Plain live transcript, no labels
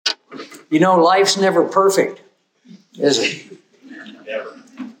You know, life's never perfect, is it? Never.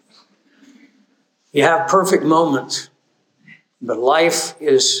 You have perfect moments, but life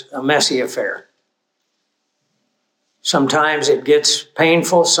is a messy affair. Sometimes it gets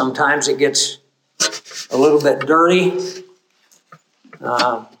painful. Sometimes it gets a little bit dirty.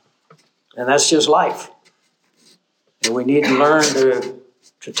 And that's just life. And we need to learn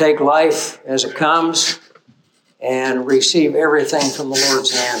to take life as it comes and receive everything from the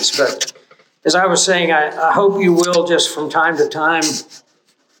Lord's hands. But as I was saying, I hope you will just from time to time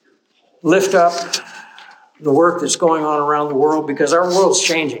lift up the work that's going on around the world, because our world's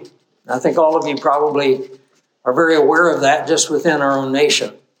changing. I think all of you probably are very aware of that just within our own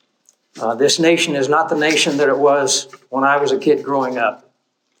nation. This nation is not the nation that it was when I was a kid growing up.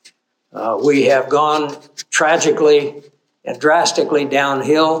 We have gone tragically and drastically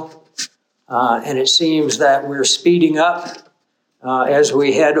downhill, and it seems that we're speeding up as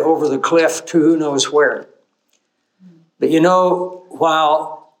we head over the cliff to who knows where. But you know,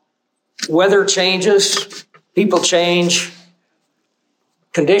 while weather changes, people change,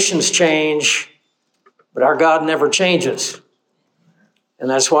 conditions change, but our God never changes. And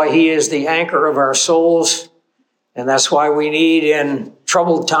that's why He is the anchor of our souls. And that's why we need, in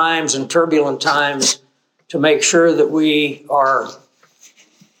troubled times and turbulent times, to make sure that we are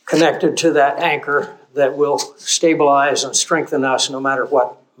connected to that anchor that will stabilize and strengthen us no matter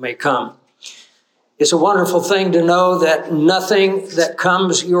what may come. It's a wonderful thing to know that nothing that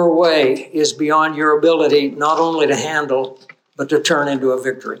comes your way is beyond your ability not only to handle, but to turn into a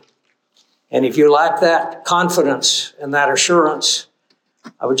victory. And if you lack that confidence and that assurance,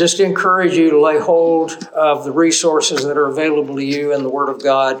 I would just encourage you to lay hold of the resources that are available to you in the Word of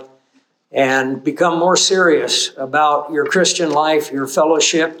God and become more serious about your Christian life, your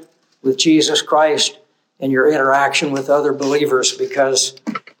fellowship with Jesus Christ, and your interaction with other believers, because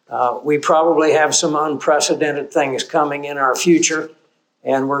we probably have some unprecedented things coming in our future,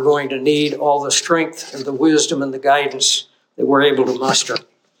 and we're going to need all the strength and the wisdom and the guidance that we're able to muster.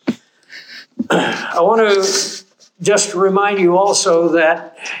 I want to just remind you also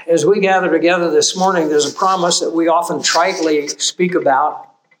that as we gather together this morning, there's a promise that we often tritely speak about,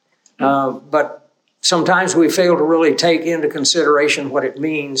 but sometimes we fail to really take into consideration what it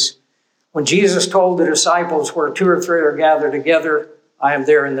means. When Jesus told the disciples, where 2 or 3 are gathered together, I am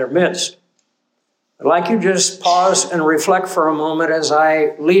there in their midst. I'd like you to just pause and reflect for a moment as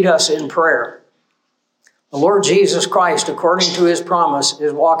I lead us in prayer. The Lord Jesus Christ, according to His promise,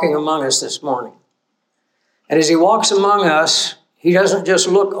 is walking among us this morning. And as He walks among us, He doesn't just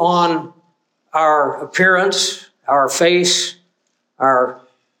look on our appearance, our face, our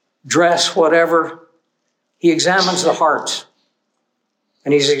dress, whatever. He examines the hearts.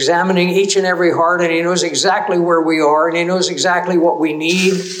 And He's examining each and every heart, and He knows exactly where we are, and He knows exactly what we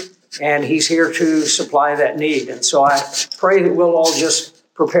need, and He's here to supply that need. And so I pray that we'll all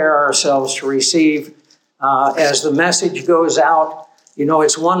just prepare ourselves to receive as the message goes out. You know,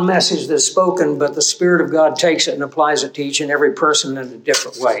 it's one message that's spoken, but the Spirit of God takes it and applies it to each and every person in a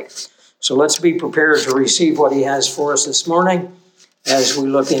different way. So let's be prepared to receive what He has for us this morning as we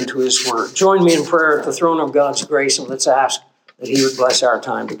look into His Word. Join me in prayer at the throne of God's grace, and let's ask that He would bless our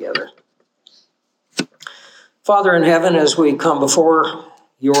time together. Father in heaven, as we come before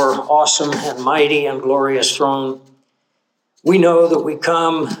your awesome and mighty and glorious throne, we know that we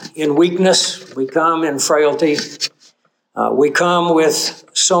come in weakness, we come in frailty, we come with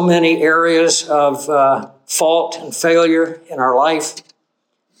so many areas of fault and failure in our life.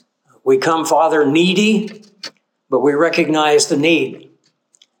 We come, Father, needy, but we recognize the need.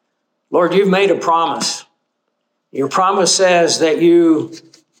 Lord, you've made a promise. Your promise says that you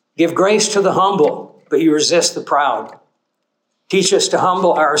give grace to the humble, but you resist the proud. Teach us to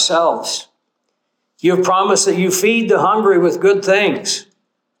humble ourselves. You have promised that you feed the hungry with good things,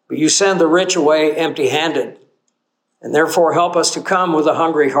 but you send the rich away empty-handed. And therefore help us to come with a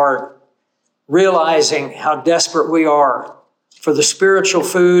hungry heart, realizing how desperate we are for the spiritual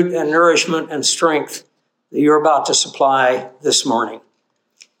food and nourishment and strength that you're about to supply this morning.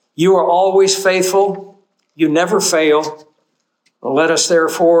 You are always faithful. You never fail. Let us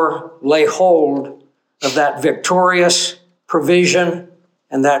therefore lay hold of that victorious provision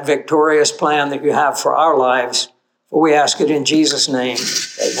and that victorious plan that you have for our lives. For we ask it in Jesus' name.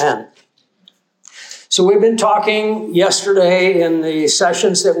 Amen. So we've been talking yesterday in the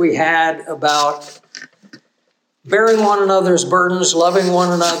sessions that we had about bearing one another's burdens, loving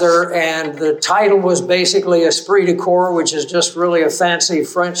one another, and the title was basically Esprit de Corps, which is just really a fancy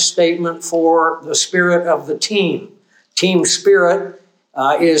French statement for the spirit of the team. Team spirit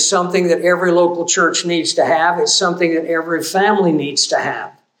is something that every local church needs to have. It's something that every family needs to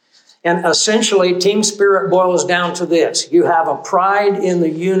have. And essentially, team spirit boils down to this. You have a pride in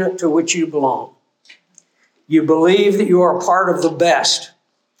the unit to which you belong. You believe that you are part of the best.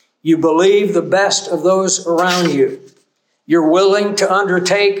 You believe the best of those around you. You're willing to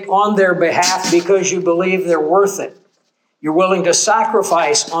undertake on their behalf because you believe they're worth it. You're willing to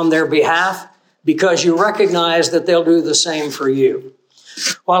sacrifice on their behalf because you recognize that they'll do the same for you.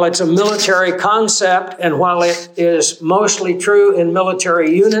 While it's a military concept, and while it is mostly true in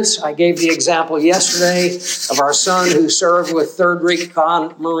military units, I gave the example yesterday of our son who served with 3rd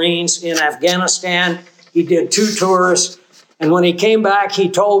Recon Marines in Afghanistan. He did 2 tours, and when he came back, he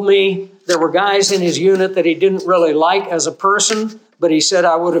told me there were guys in his unit that he didn't really like as a person, but he said,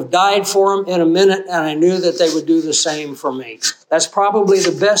 I would have died for them in a minute, and I knew that they would do the same for me. That's probably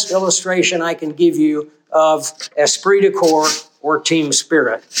the best illustration I can give you of esprit de corps, or team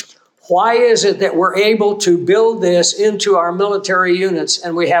spirit. Why is it that we're able to build this into our military units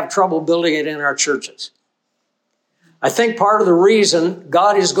and we have trouble building it in our churches? I think part of the reason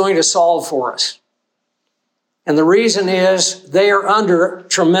God is going to solve for us. And the reason is they are under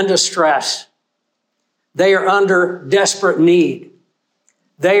tremendous stress. They are under desperate need.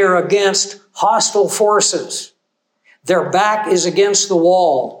 They are against hostile forces. Their back is against the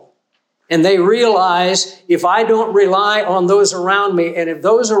wall. And they realize if I don't rely on those around me, and if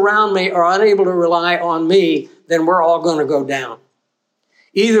those around me are unable to rely on me, then we're all going to go down.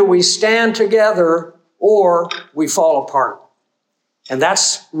 Either we stand together or we fall apart. And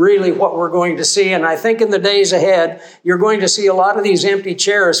that's really what we're going to see. And I think in the days ahead, you're going to see a lot of these empty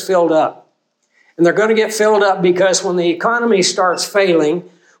chairs filled up. And they're going to get filled up because when the economy starts failing,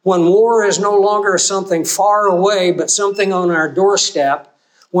 when war is no longer something far away, but something on our doorstep,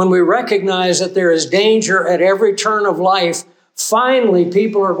 when we recognize that there is danger at every turn of life, finally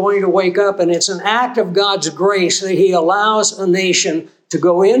people are going to wake up, and it's an act of God's grace that He allows a nation to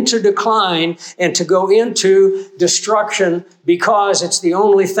go into decline and to go into destruction because it's the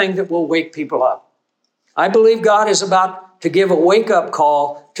only thing that will wake people up. I believe God is about to give a wake-up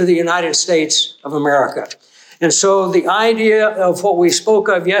call to the United States of America. And so the idea of what we spoke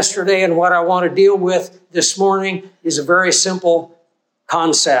of yesterday and what I want to deal with this morning is a very simple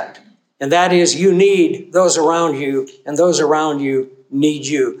concept. And that is you need those around you, and those around you need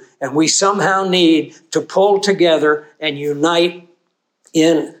you. And we somehow need to pull together and unite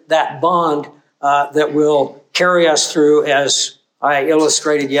in that bond that will carry us through, as I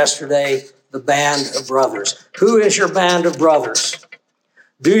illustrated yesterday, the band of brothers. Who is your band of brothers?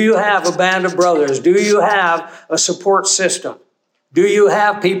 Do you have a band of brothers? Do you have a support system? Do you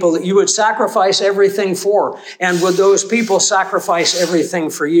have people that you would sacrifice everything for? And would those people sacrifice everything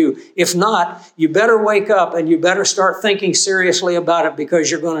for you? If not, you better wake up and you better start thinking seriously about it, because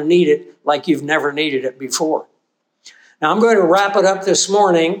you're going to need it like you've never needed it before. Now, I'm going to wrap it up this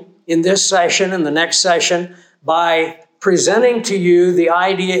morning in this session and the next session by presenting to you the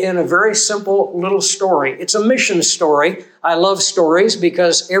idea in a very simple little story. It's a mission story. I love stories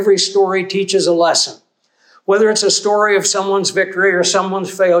because every story teaches a lesson. Whether it's a story of someone's victory or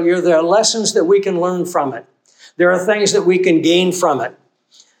someone's failure, there are lessons that we can learn from it. There are things that we can gain from it.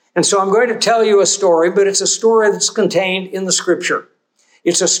 And so I'm going to tell you a story, but it's a story that's contained in the Scripture.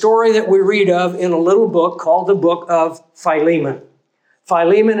 It's a story that we read of in a little book called the Book of Philemon.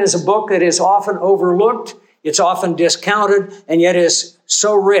 Philemon is a book that is often overlooked, it's often discounted, and yet is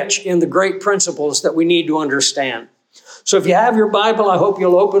so rich in the great principles that we need to understand. So if you have your Bible, I hope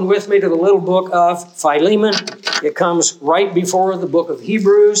you'll open with me to the little book of Philemon. It comes right before the book of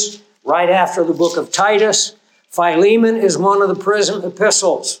Hebrews, right after the book of Titus. Philemon is one of the prison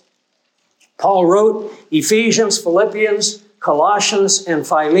epistles. Paul wrote Ephesians, Philippians, Colossians, and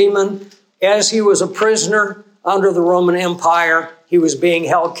Philemon as he was a prisoner under the Roman Empire. He was being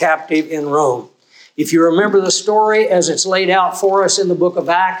held captive in Rome. If you remember the story as it's laid out for us in the book of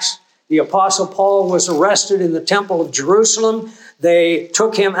Acts, the Apostle Paul was arrested in the Temple of Jerusalem. They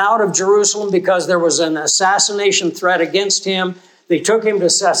took him out of Jerusalem because there was an assassination threat against him. They took him to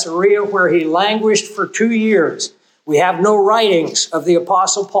Caesarea, where he languished for 2 years. We have no writings of the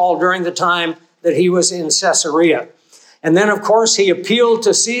Apostle Paul during the time that he was in Caesarea. And then, of course, he appealed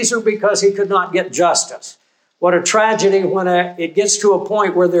to Caesar because he could not get justice. What a tragedy when it gets to a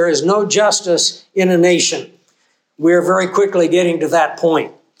point where there is no justice in a nation. We're very quickly getting to that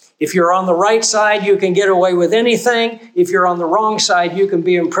point. If you're on the right side, you can get away with anything. If you're on the wrong side, you can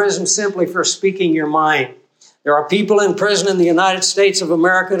be imprisoned simply for speaking your mind. There are people in prison in the United States of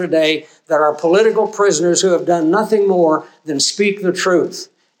America today that are political prisoners who have done nothing more than speak the truth.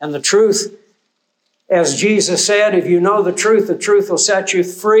 And the truth, as Jesus said, if you know the truth will set you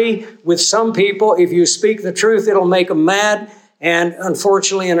free. With some people, if you speak the truth, it'll make them mad. And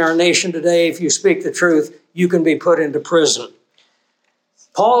unfortunately, in our nation today, if you speak the truth, you can be put into prison.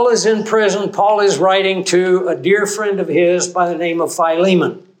 Paul is in prison. Paul is writing to a dear friend of his by the name of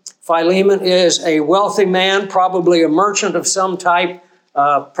Philemon. Philemon is a wealthy man, probably a merchant of some type,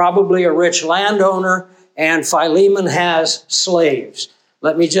 probably a rich landowner, and Philemon has slaves.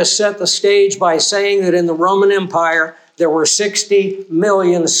 Let me just set the stage by saying that in the Roman Empire, there were 60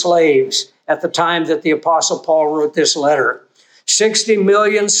 million slaves at the time that the Apostle Paul wrote this letter. 60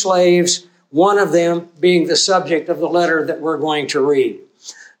 million slaves, one of them being the subject of the letter that we're going to read.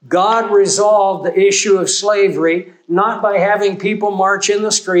 God resolved the issue of slavery not by having people march in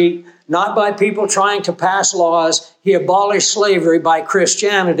the street, not by people trying to pass laws. He abolished slavery by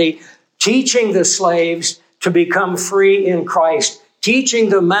Christianity, teaching the slaves to become free in Christ, teaching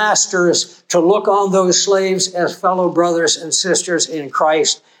the masters to look on those slaves as fellow brothers and sisters in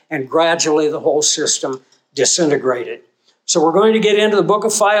Christ, and gradually the whole system disintegrated. So we're going to get into the book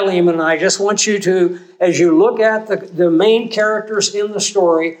of Philemon, and I just want you to, as you look at the main characters in the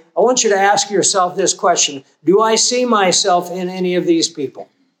story, I want you to ask yourself this question: do I see myself in any of these people?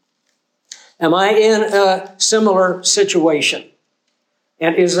 Am I in a similar situation?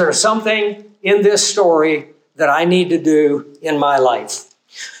 And is there something in this story that I need to do in my life?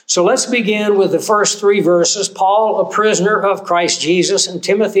 So let's begin with the first 3 verses. Paul, a prisoner of Christ Jesus, and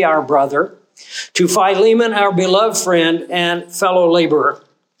Timothy, our brother, to Philemon, our beloved friend and fellow laborer,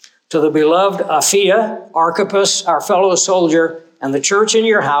 to the beloved Apphia, Archippus, our fellow soldier, and the church in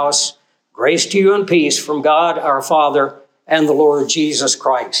your house, grace to you and peace from God our Father and the Lord Jesus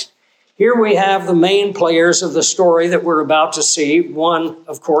Christ. Here we have the main players of the story that we're about to see. One,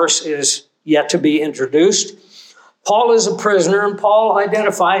 of course, is yet to be introduced. Paul is a prisoner, and Paul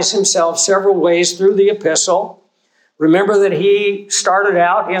identifies himself several ways through the epistle. Remember that he started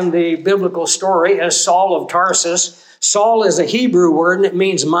out in the biblical story as Saul of Tarsus. Saul is a Hebrew word, and it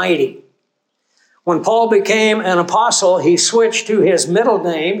means mighty. When Paul became an apostle, he switched to his middle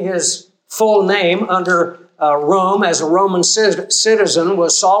name. His full name under Rome as a Roman citizen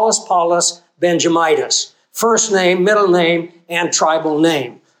was Saulus Paulus Benjamitis. First name, middle name, and tribal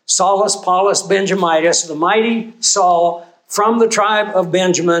name. Saulus Paulus Benjamitis, the mighty Saul from the tribe of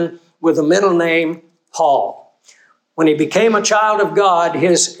Benjamin with the middle name Paul. When he became a child of God,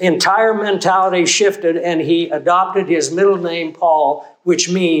 his entire mentality shifted and he adopted his middle name Paul, which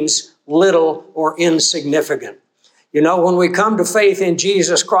means little or insignificant. You know, when we come to faith in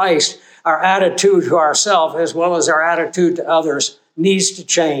Jesus Christ, our attitude to ourselves as well as our attitude to others needs to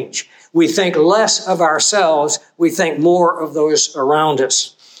change. We think less of ourselves, we think more of those around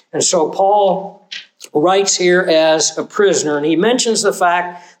us. And so Paul writes here as a prisoner, and he mentions the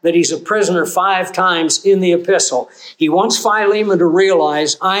fact that he's a prisoner 5 times in the epistle. He wants Philemon to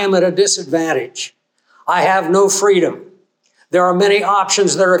realize, I am at a disadvantage. I have no freedom. There are many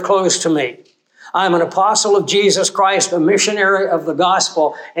options that are closed to me. I'm an apostle of Jesus Christ, a missionary of the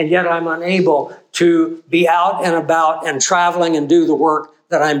gospel, and yet I'm unable to be out and about and traveling and do the work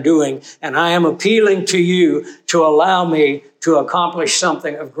that I'm doing. And I am appealing to you to allow me to accomplish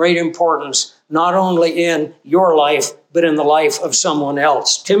something of great importance, not only in your life, but in the life of someone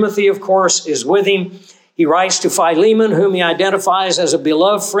else. Timothy, of course, is with him. He writes to Philemon, whom he identifies as a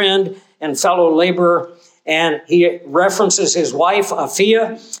beloved friend and fellow laborer. And he references his wife,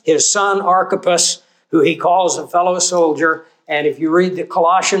 Apphia, his son, Archippus, who he calls a fellow soldier. And if you read the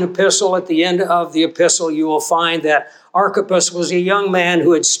Colossian epistle, at the end of the epistle, you will find that Archippus was a young man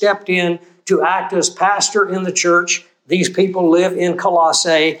who had stepped in to act as pastor in the church. These people live in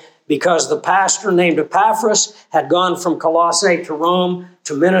Colossae because the pastor named Epaphras had gone from Colossae to Rome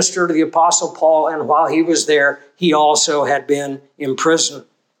to minister to the Apostle Paul. And while he was there, he also had been imprisoned.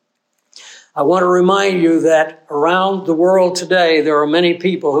 I want to remind you that around the world today, there are many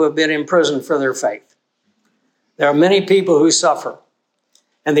people who have been imprisoned for their faith. There are many people who suffer.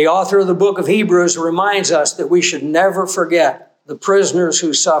 And the author of the book of Hebrews reminds us that we should never forget the prisoners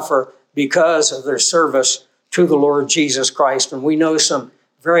who suffer because of their service to the Lord Jesus Christ. And we know some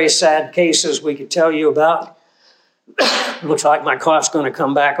very sad cases we could tell you about. Looks like my cough's going to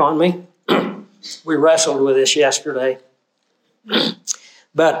come back on me. We wrestled with this yesterday.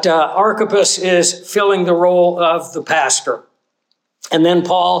 But Archippus is filling the role of the pastor. And then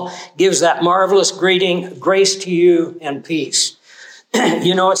Paul gives that marvelous greeting, grace to you and peace.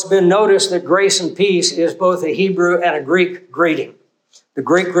 You know, it's been noticed that grace and peace is both a Hebrew and a Greek greeting. The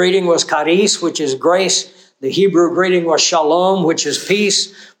Greek greeting was charis, which is grace. The Hebrew greeting was shalom, which is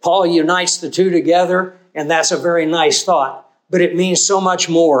peace. Paul unites the two together, and that's a very nice thought. But it means so much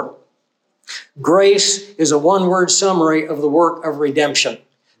more. Grace is a one-word summary of the work of redemption.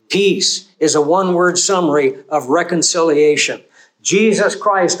 Peace is a one-word summary of reconciliation. Jesus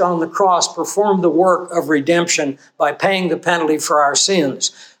Christ on the cross performed the work of redemption by paying the penalty for our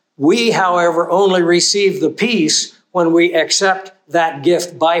sins. We, however, only receive the peace when we accept that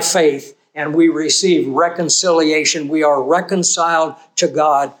gift by faith and we receive reconciliation. We are reconciled to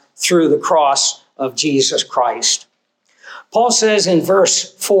God through the cross of Jesus Christ. Paul says in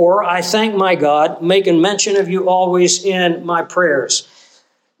verse 4, I thank my God, making mention of you always in my prayers.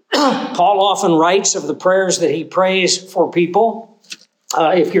 Paul often writes of the prayers that he prays for people.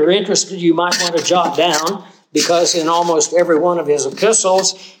 If you're interested, you might want to jot down, because in almost every one of his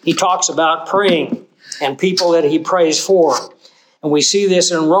epistles, he talks about praying and people that he prays for. And we see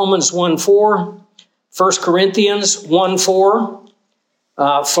this in Romans 1:4, 1 Corinthians 1:4,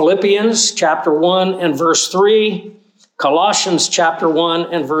 Philippians chapter 1 and verse 3, Colossians chapter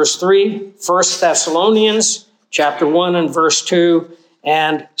 1 and verse 3, 1 Thessalonians chapter 1 and verse 2,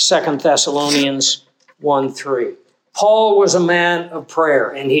 and 2 Thessalonians 1:3. Paul was a man of prayer,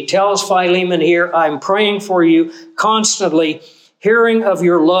 and he tells Philemon here, I'm praying for you constantly, hearing of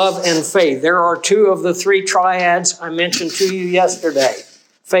your love and faith. There are two of the three triads I mentioned to you yesterday,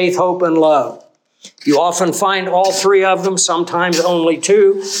 faith, hope, and love. You often find all three of them, sometimes only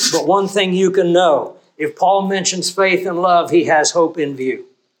two, but one thing you can know, if Paul mentions faith and love, he has hope in view.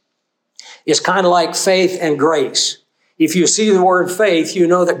 It's kind of like faith and grace. If you see the word faith, you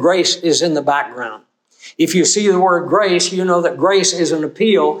know that grace is in the background. If you see the word grace, you know that grace is an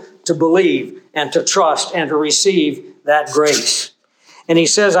appeal to believe and to trust and to receive that grace. And he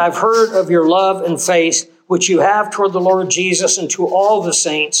says, I've heard of your love and faith, which you have toward the Lord Jesus and to all the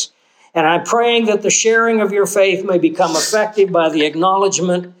saints. And I'm praying that the sharing of your faith may become effective by the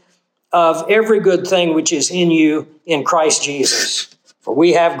acknowledgement of every good thing which is in you in Christ Jesus. For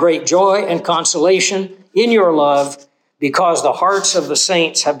we have great joy and consolation in your love, because the hearts of the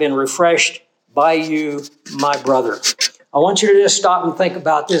saints have been refreshed by you, my brother. I want you to just stop and think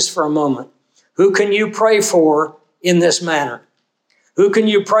about this for a moment. Who can you pray for in this manner? Who can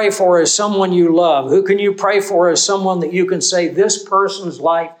you pray for as someone you love? Who can you pray for as someone that you can say, this person's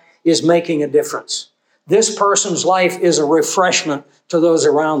life is making a difference? This person's life is a refreshment to those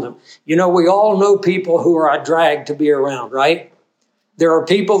around them. You know, we all know people who are a drag to be around, right? There are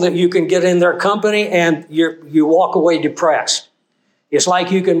people that you can get in their company and you walk away depressed. It's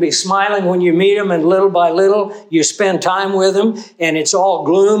like you can be smiling when you meet them, and little by little, you spend time with them, and it's all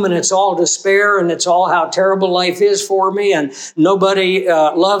gloom, and it's all despair, and it's all how terrible life is for me, and nobody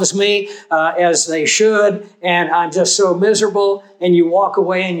loves me as they should, and I'm just so miserable, and you walk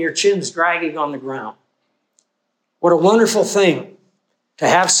away, and your chin's dragging on the ground. What a wonderful thing to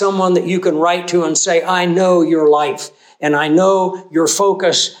have someone that you can write to and say, I know your life. And I know your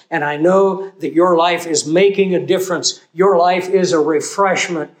focus, and I know that your life is making a difference. Your life is a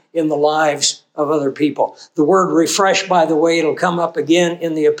refreshment in the lives of other people. The word refresh, by the way, it'll come up again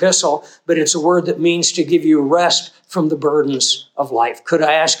in the epistle, but it's a word that means to give you rest from the burdens of life. Could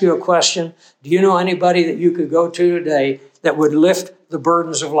I ask you a question? Do you know anybody that you could go to today that would lift the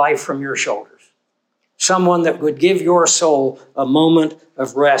burdens of life from your shoulders? Someone that would give your soul a moment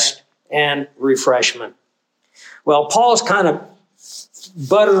of rest and refreshment. Well, Paul's kind of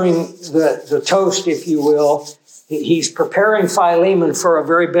buttering the toast, if you will. He's preparing Philemon for a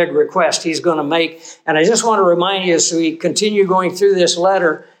very big request he's going to make. And I just want to remind you, as we continue going through this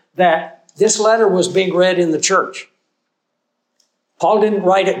letter, that this letter was being read in the church. Paul didn't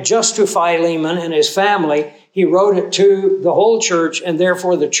write it just to Philemon and his family. He wrote it to the whole church, and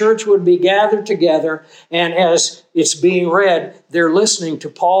therefore the church would be gathered together. And as it's being read, they're listening to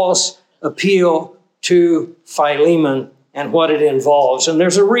Paul's appeal to Philemon and what it involves. And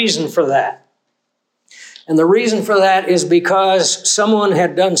there's a reason for that. And the reason for that is because someone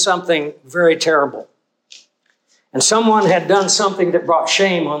had done something very terrible. And someone had done something that brought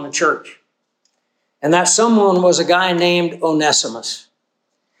shame on the church. And that someone was a guy named Onesimus.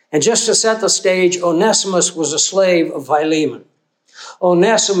 And just to set the stage, Onesimus was a slave of Philemon.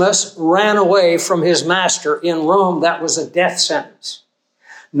 Onesimus ran away from his master in Rome. That was a death sentence.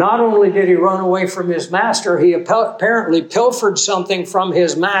 Not only did he run away from his master, he apparently pilfered something from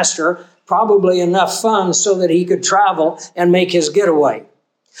his master, probably enough funds so that he could travel and make his getaway.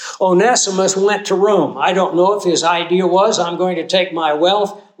 Onesimus went to Rome. I don't know if his idea was, I'm going to take my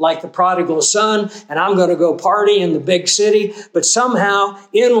wealth like the prodigal son, and I'm going to go party in the big city. But somehow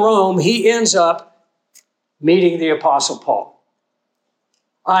in Rome, he ends up meeting the Apostle Paul.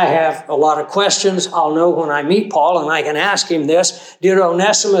 I have a lot of questions. I'll know when I meet Paul, and I can ask him this. Did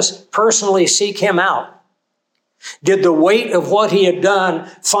Onesimus personally seek him out? Did the weight of what he had done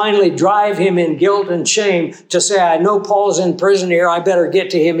finally drive him in guilt and shame to say, I know Paul's in prison here. I better get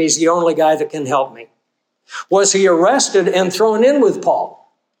to him. He's the only guy that can help me. Was he arrested and thrown in with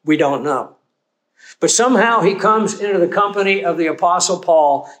Paul? We don't know. But somehow he comes into the company of the Apostle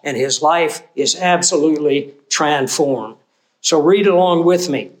Paul, and his life is absolutely transformed. So read along with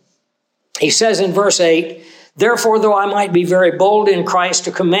me. He says in verse 8, "Therefore, though I might be very bold in Christ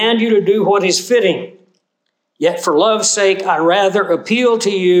to command you to do what is fitting, yet for love's sake I rather appeal to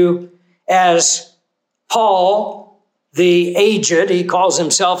you as Paul, the aged," he calls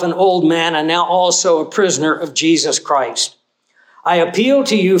himself an old man, "and now also a prisoner of Jesus Christ. I appeal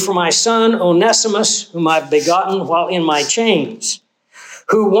to you for my son Onesimus, whom I've begotten while in my chains,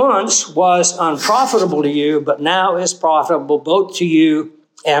 who once was unprofitable to you, but now is profitable both to you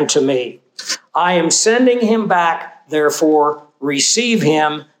and to me. I am sending him back, therefore receive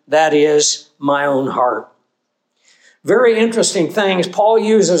him, that is my own heart." Very interesting things. Paul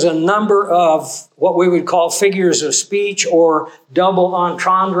uses a number of what we would call figures of speech or double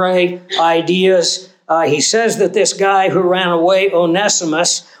entendre ideas. He says that this guy who ran away,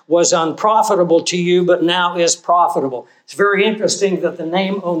 Onesimus, was unprofitable to you, but now is profitable. It's very interesting that the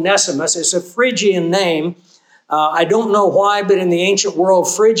name Onesimus is a Phrygian name. I don't know why, but in the ancient world,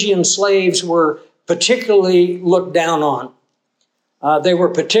 Phrygian slaves were particularly looked down on. They were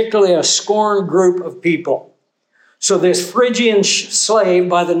particularly a scorned group of people. So this Phrygian slave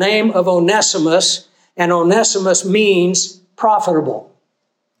by the name of Onesimus, and Onesimus means profitable.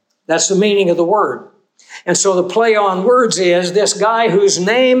 That's the meaning of the word. And so the play on words is this guy whose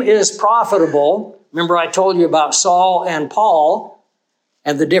name is profitable. Remember I told you about Saul and Paul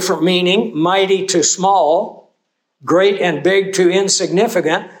and the different meaning, mighty to small, great and big to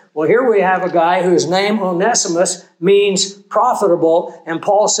insignificant. Well, here we have a guy whose name Onesimus means profitable, and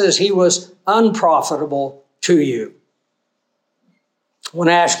Paul says he was unprofitable to you. I want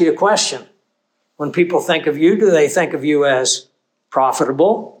to ask you a question. When people think of you, do they think of you as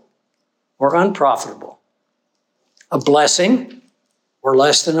profitable or unprofitable? A blessing or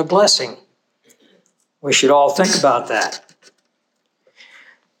less than a blessing? We should all think about that.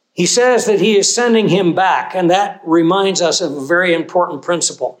 He says that he is sending him back, and that reminds us of a very important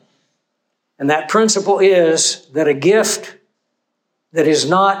principle. And that principle is that a gift that is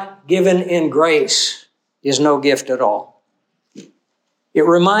not given in grace is no gift at all. It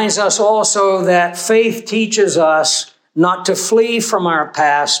reminds us also that faith teaches us not to flee from our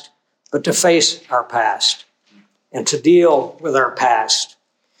past, but to face our past and to deal with our past.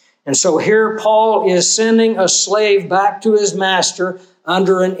 And so here Paul is sending a slave back to his master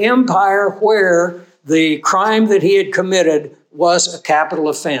under an empire where the crime that he had committed was a capital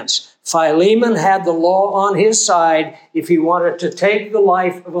offense. Philemon had the law on his side. If he wanted to take the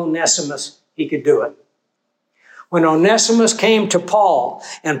life of Onesimus, he could do it. When Onesimus came to Paul,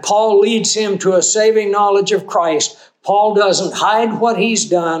 and Paul leads him to a saving knowledge of Christ, Paul doesn't hide what he's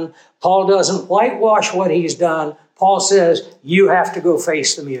done. Paul doesn't whitewash what he's done. Paul says, you have to go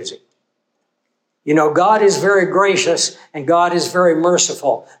face the music. You know, God is very gracious and God is very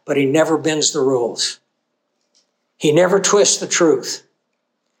merciful, but he never bends the rules. He never twists the truth.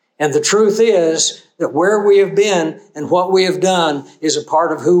 And the truth is that where we have been and what we have done is a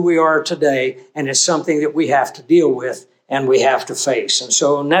part of who we are today, and it's something that we have to deal with and we have to face. And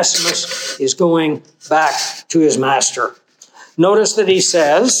so Onesimus is going back to his master. Notice that he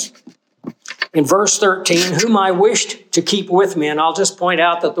says in verse 13, whom I wished to keep with me. And I'll just point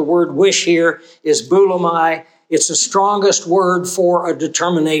out that the word wish here is boulomai. It's the strongest word for a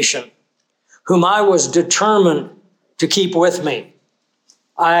determination. Whom I was determined to keep with me.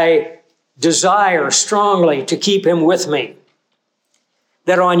 I desire strongly to keep him with me,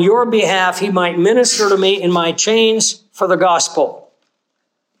 that on your behalf he might minister to me in my chains for the gospel.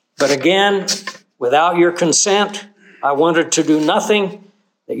 But again, without your consent, I wanted to do nothing,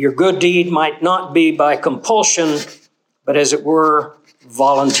 that your good deed might not be by compulsion, but as it were,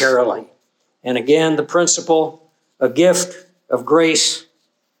 voluntarily. And again, the principle, a gift of grace,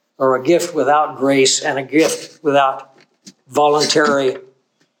 or a gift without grace, and a gift without voluntary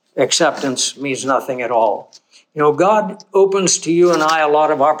acceptance means nothing at all. You know, God opens to you and I a lot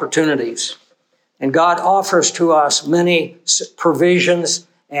of opportunities, and God offers to us many provisions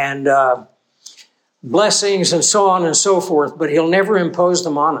and blessings and so on and so forth, but he'll never impose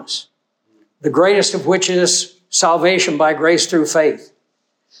them on us. The greatest of which is salvation by grace through faith.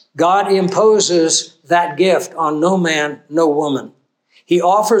 God imposes that gift on no man, no woman. He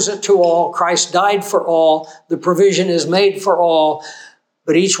offers it to all. Christ died for all. The provision is made for all.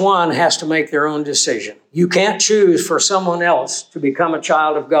 But each one has to make their own decision. You can't choose for someone else to become a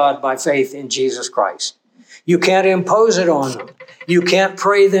child of God by faith in Jesus Christ. You can't impose it on them. You can't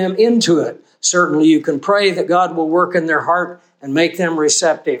pray them into it. Certainly you can pray that God will work in their heart and make them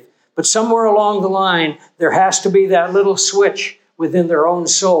receptive. But somewhere along the line, there has to be that little switch within their own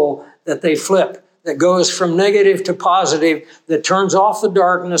soul that they flip, that goes from negative to positive, that turns off the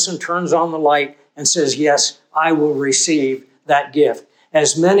darkness and turns on the light and says, yes, I will receive that gift.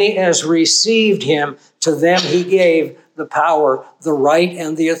 As many as received him, to them he gave the power, the right,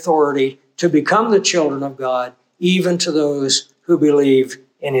 and the authority to become the children of God, even to those who believe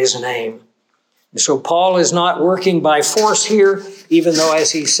in his name. And so Paul is not working by force here, even though,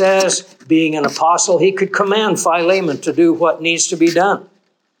 as he says, being an apostle, he could command Philemon to do what needs to be done.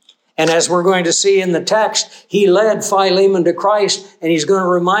 And as we're going to see in the text, he led Philemon to Christ, and he's going to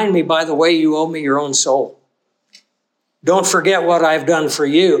remind me, by the way, you owe me your own soul. Don't forget what I've done for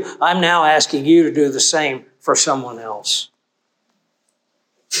you. I'm now asking you to do the same for someone else.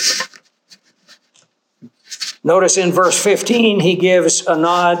 Notice in verse 15, he gives a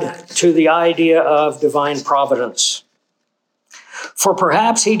nod to the idea of divine providence. For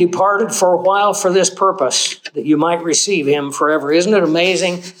perhaps he departed for a while for this purpose, that you might receive him forever. Isn't it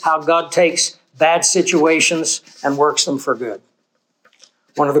amazing how God takes bad situations and works them for good?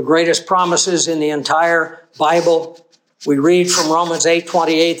 One of the greatest promises in the entire Bible, we read from Romans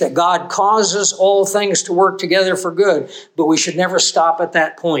 8:28 that God causes all things to work together for good, but we should never stop at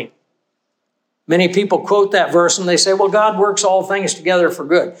that point. Many people quote that verse and they say, well, God works all things together for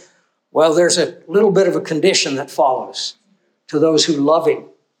good. Well, there's a little bit of a condition that follows. To those who love him,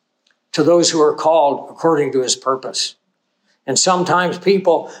 to those who are called according to his purpose. And sometimes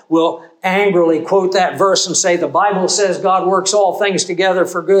people will angrily quote that verse and say, the Bible says God works all things together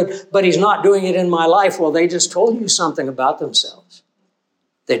for good, but he's not doing it in my life. Well, they just told you something about themselves.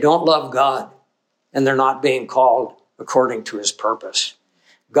 They don't love God, and they're not being called according to his purpose.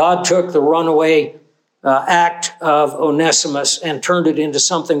 God took the runaway act of Onesimus and turned it into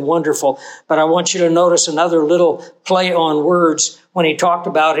something wonderful. But I want you to notice another little play on words when he talked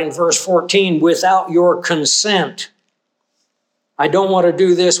about in verse 14, without your consent. I don't want to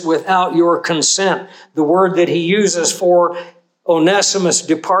do this without your consent. The word that he uses for Onesimus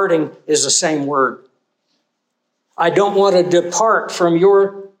departing is the same word. I don't want to depart from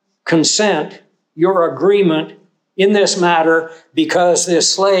your consent, your agreement in this matter, because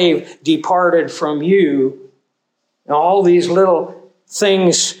this slave departed from you. Now, all these little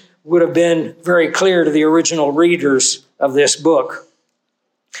things would have been very clear to the original readers of this book.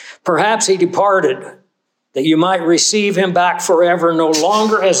 Perhaps he departed that you might receive him back forever, no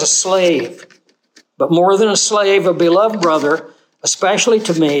longer as a slave, but more than a slave, a beloved brother, especially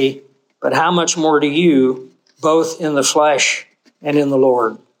to me, but how much more to you, both in the flesh and in the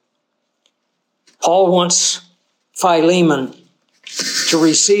Lord. Paul wants Philemon to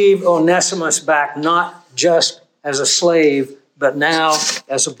receive Onesimus back, not just as a slave, but now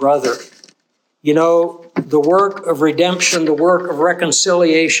as a brother. You know, the work of redemption, the work of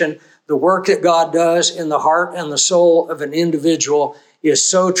reconciliation, the work that God does in the heart and the soul of an individual is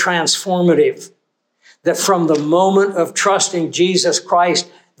so transformative that from the moment of trusting Jesus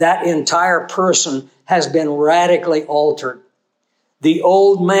Christ, that entire person has been radically altered. The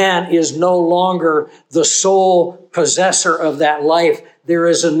old man is no longer the sole possessor of that life. There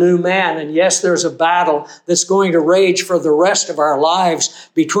is a new man. And yes, there's a battle that's going to rage for the rest of our lives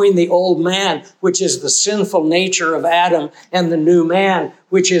between the old man, which is the sinful nature of Adam, and the new man,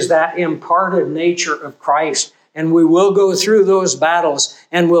 which is that imparted nature of Christ. And we will go through those battles,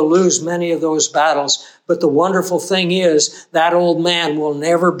 and we'll lose many of those battles. But the wonderful thing is that old man will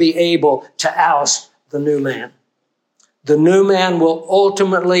never be able to oust the new man. The new man will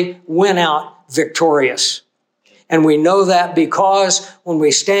ultimately win out victorious. And we know that because when we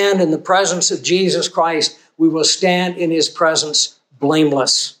stand in the presence of Jesus Christ, we will stand in his presence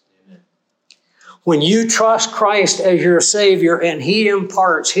blameless. Amen. When you trust Christ as your Savior and he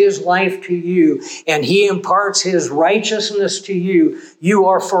imparts his life to you and he imparts his righteousness to you, you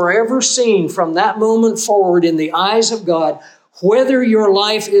are forever seen from that moment forward in the eyes of God. Whether your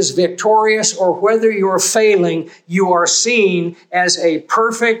life is victorious or whether you're failing, you are seen as a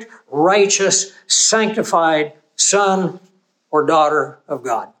perfect, righteous, sanctified son or daughter of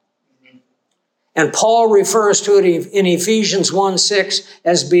God. And Paul refers to it in Ephesians 1:6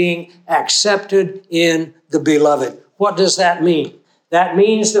 as being accepted in the beloved. What does that mean? That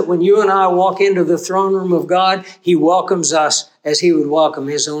means that when you and I walk into the throne room of God, he welcomes us as he would welcome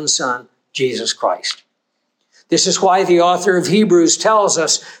his own son, Jesus Christ. This is why the author of Hebrews tells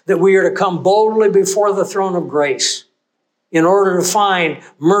us that we are to come boldly before the throne of grace in order to find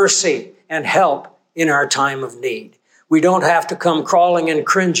mercy and help in our time of need. We don't have to come crawling and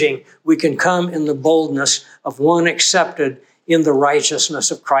cringing. We can come in the boldness of one accepted in the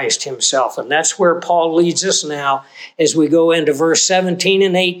righteousness of Christ himself. And that's where Paul leads us now as we go into verse 17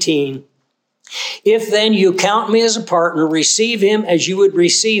 and 18. If then you count me as a partner, receive him as you would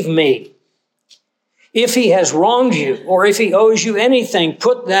receive me. If he has wronged you, or if he owes you anything,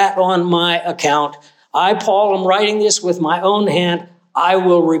 put that on my account. I, Paul, am writing this with my own hand. I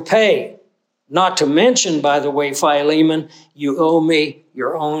will repay. Not to mention, by the way, Philemon, you owe me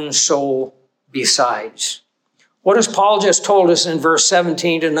your own soul besides. What has Paul just told us in verse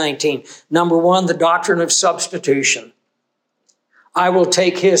 17 to 19? Number one, the doctrine of substitution. I will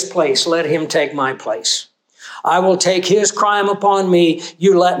take his place. Let him take my place. I will take his crime upon me.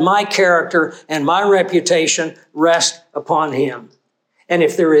 You let my character and my reputation rest upon him. And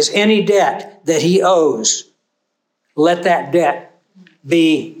if there is any debt that he owes, let that debt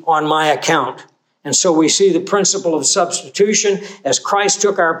be on my account. And so we see the principle of substitution as Christ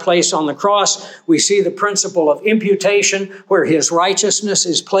took our place on the cross. We see the principle of imputation where his righteousness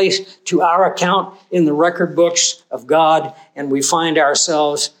is placed to our account in the record books of God. And we find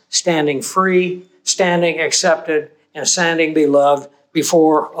ourselves standing free, standing accepted, and standing beloved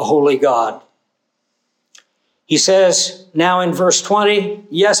before a holy God. He says now in verse 20,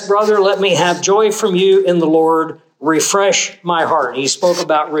 yes, brother, let me have joy from you in the Lord. Refresh my heart. He spoke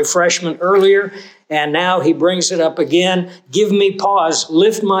about refreshment earlier, and now he brings it up again. Give me pause,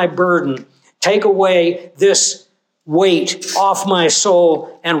 lift my burden, take away this weight off my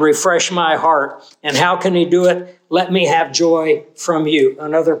soul and refresh my heart. And how can he do it? Let me have joy from you.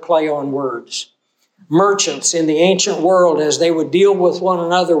 Another play on words. Merchants in the ancient world, as they would deal with one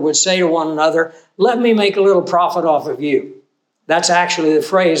another, would say to one another, let me make a little profit off of you. That's actually the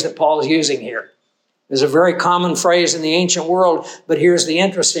phrase that Paul is using here. It's a very common phrase in the ancient world, but here's the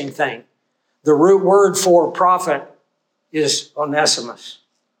interesting thing. The root word for profit is Onesimus.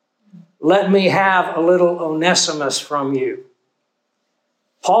 Let me have a little Onesimus from you.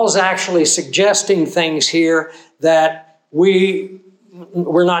 Paul's actually suggesting things here that we're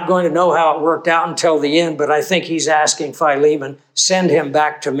not going to know how it worked out until the end, but I think he's asking Philemon, send him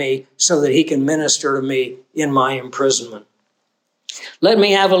back to me so that he can minister to me in my imprisonment. Let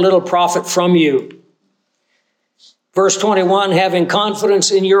me have a little profit from you. Verse 21, having confidence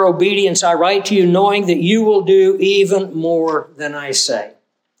in your obedience, I write to you knowing that you will do even more than I say.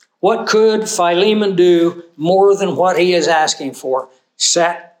 What could Philemon do more than what he is asking for?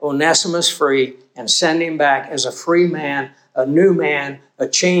 Set Onesimus free and send him back as a free man, a new man, a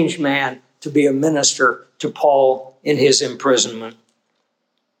changed man to be a minister to Paul in his imprisonment.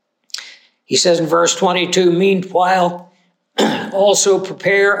 He says in verse 22, meanwhile, also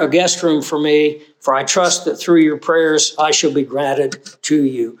prepare a guest room for me, for I trust that through your prayers I shall be granted to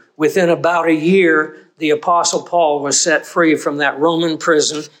you. Within about a year, the Apostle Paul was set free from that Roman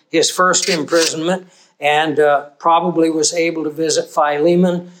prison, his first imprisonment, and probably was able to visit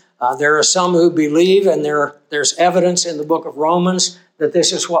Philemon. There are some who believe, and there's evidence in the book of Romans, that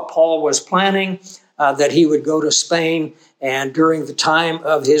this is what Paul was planning, that he would go to Spain, and during the time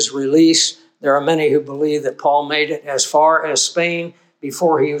of his release, there are many who believe that Paul made it as far as Spain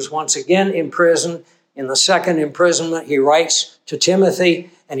before he was once again imprisoned. In the second imprisonment, he writes to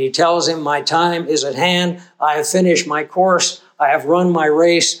Timothy and he tells him, my time is at hand. I have finished my course. I have run my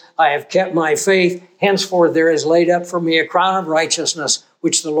race. I have kept my faith. Henceforth, there is laid up for me a crown of righteousness,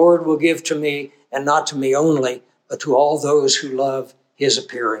 which the Lord will give to me, and not to me only, but to all those who love his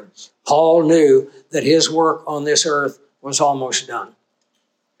appearing. Paul knew that his work on this earth was almost done.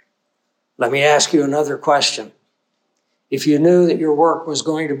 Let me ask you another question. If you knew that your work was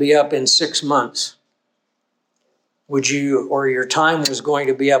going to be up in 6 months, would you, or your time was going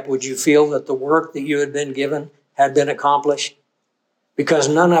to be up, would you feel that the work that you had been given had been accomplished? Because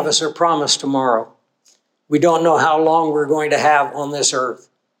none of us are promised tomorrow. We don't know how long we're going to have on this earth.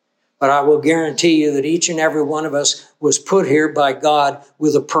 But I will guarantee you that each and every one of us was put here by God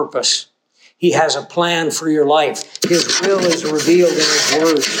with a purpose. He has a plan for your life. His will is revealed in his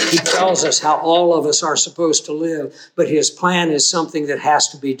word. He tells us how all of us are supposed to live. But his plan is something that has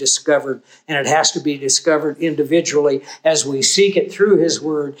to be discovered. And it has to be discovered individually as we seek it through his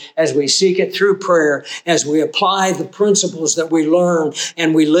word, as we seek it through prayer, as we apply the principles that we learn,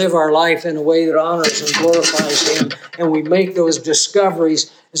 and we live our life in a way that honors and glorifies him. And we make those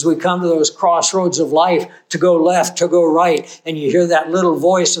discoveries as we come to those crossroads of life, to go left, to go right, and you hear that little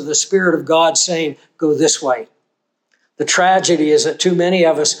voice of the Spirit of God saying, go this way. The tragedy is that too many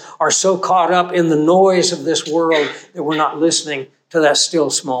of us are so caught up in the noise of this world that we're not listening to that still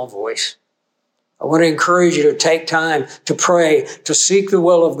small voice. I want to encourage you to take time to pray, to seek the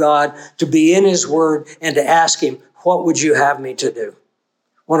will of God, to be in his word, and to ask him, what would you have me to do?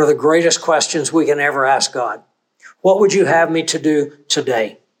 One of the greatest questions we can ever ask God. What would you have me to do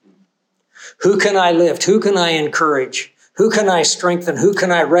today? Who can I lift? Who can I encourage? Who can I strengthen? Who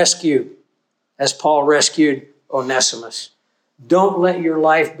can I rescue? As Paul rescued Onesimus. Don't let your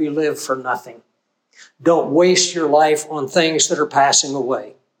life be lived for nothing. Don't waste your life on things that are passing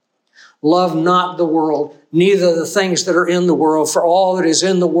away. Love not the world, neither the things that are in the world. For all that is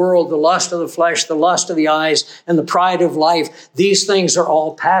in the world, the lust of the flesh, the lust of the eyes, and the pride of life, these things are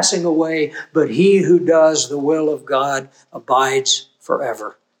all passing away, but he who does the will of God abides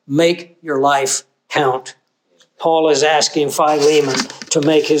forever. Make your life count. Paul is asking Philemon to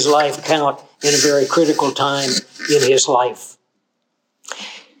make his life count in a very critical time in his life.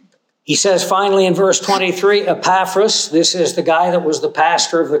 He says finally in verse 23, Epaphras, this is the guy that was the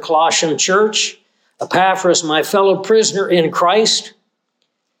pastor of the Colossian church. Epaphras, my fellow prisoner in Christ,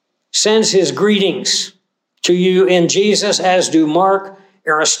 sends his greetings to you in Jesus, as do Mark,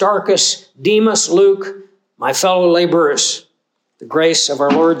 Aristarchus, Demas, Luke, my fellow laborers. The grace of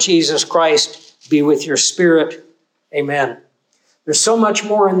our Lord Jesus Christ be with your spirit. Amen. There's so much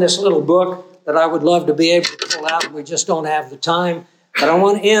more in this little book that I would love to be able to pull out, and we just don't have the time. But I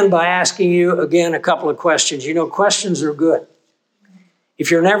want to end by asking you again a couple of questions. You know, questions are good. If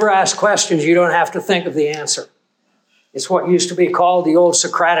you're never asked questions, you don't have to think of the answer. It's what used to be called the old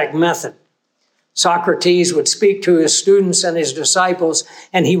Socratic method. Socrates would speak to his students and his disciples,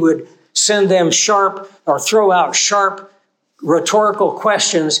 and he would send them sharp or throw out sharp rhetorical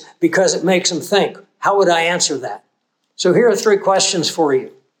questions because it makes them think. How would I answer that? So here are 3 questions for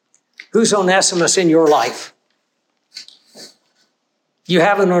you. Who's Onesimus in your life? You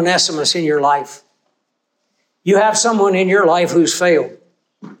have an Onesimus in your life. You have someone in your life who's failed.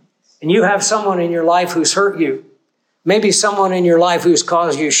 And you have someone in your life who's hurt you. Maybe someone in your life who's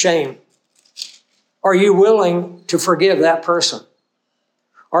caused you shame. Are you willing to forgive that person?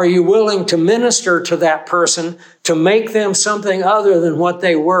 Are you willing to minister to that person to make them something other than what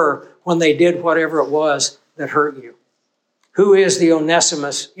they were when they did whatever it was that hurt you? Who is the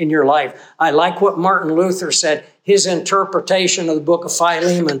Onesimus in your life? I like what Martin Luther said. His interpretation of the book of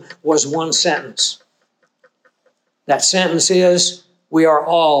Philemon was one sentence. That sentence is, we are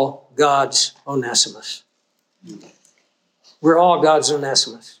all God's Onesimus. We're all God's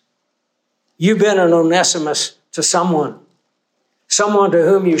Onesimus. You've been an Onesimus to someone to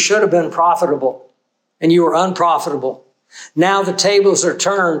whom you should have been profitable, and you were unprofitable. Now the tables are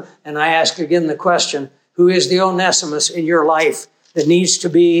turned, and I ask again the question, who is the Onesimus in your life that needs to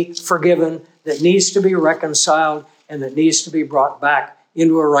be forgiven, that needs to be reconciled, and that needs to be brought back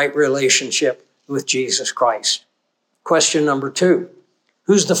into a right relationship with Jesus Christ? Question number 2,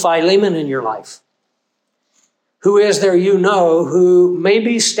 who's the Philemon in your life? Who is there you know who may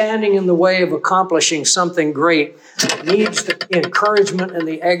be standing in the way of accomplishing something great that needs the encouragement and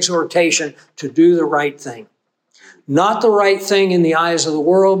the exhortation to do the right thing? Not the right thing in the eyes of the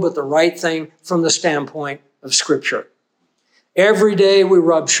world, but the right thing from the standpoint of Scripture. Every day we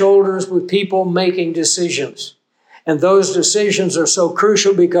rub shoulders with people making decisions. And those decisions are so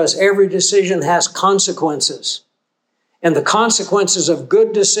crucial because every decision has consequences. And the consequences of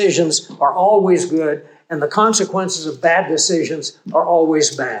good decisions are always good, and the consequences of bad decisions are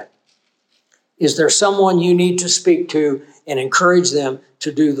always bad. Is there someone you need to speak to and encourage them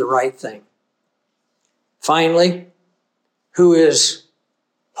to do the right thing? Finally, who is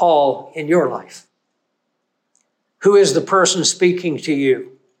Paul in your life? Who is the person speaking to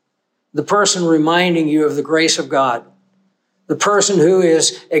you? The person reminding you of the grace of God? The person who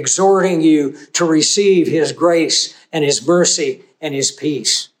is exhorting you to receive his grace and his mercy and his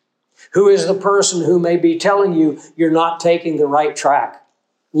peace? Who is the person who may be telling you you're not taking the right track?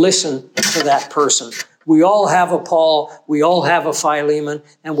 Listen to that person. We all have a Paul, we all have a Philemon,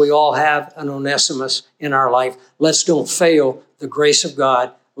 and we all have an Onesimus in our life. Let's don't fail the grace of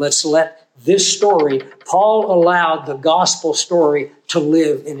God. Let's let this story, Paul allowed the gospel story to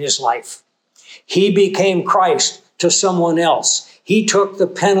live in his life. He became Christ to someone else. He took the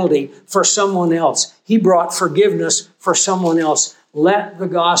penalty for someone else. He brought forgiveness for someone else. Let the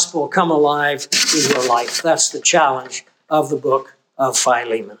gospel come alive in your life. That's the challenge of the book of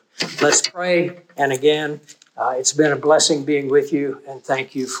Philemon. Let's pray. And again, it's been a blessing being with you, and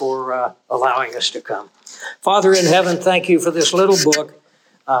thank you for allowing us to come. Father in heaven, thank you for this little book,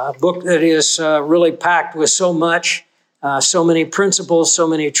 a book that is really packed with so much, so many principles, so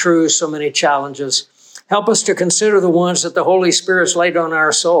many truths, so many challenges. Help us to consider the ones that the Holy Spirit's laid on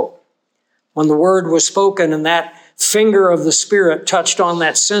our soul. When the word was spoken and that finger of the Spirit touched on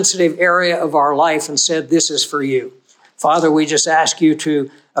that sensitive area of our life and said, this is for you. Father, we just ask you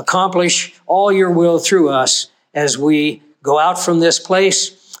to accomplish all your will through us as we go out from this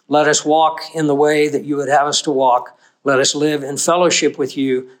place. Let us walk in the way that you would have us to walk. Let us live in fellowship with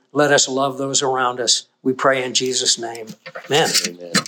you. Let us love those around us. We pray in Jesus' name. Amen. Amen.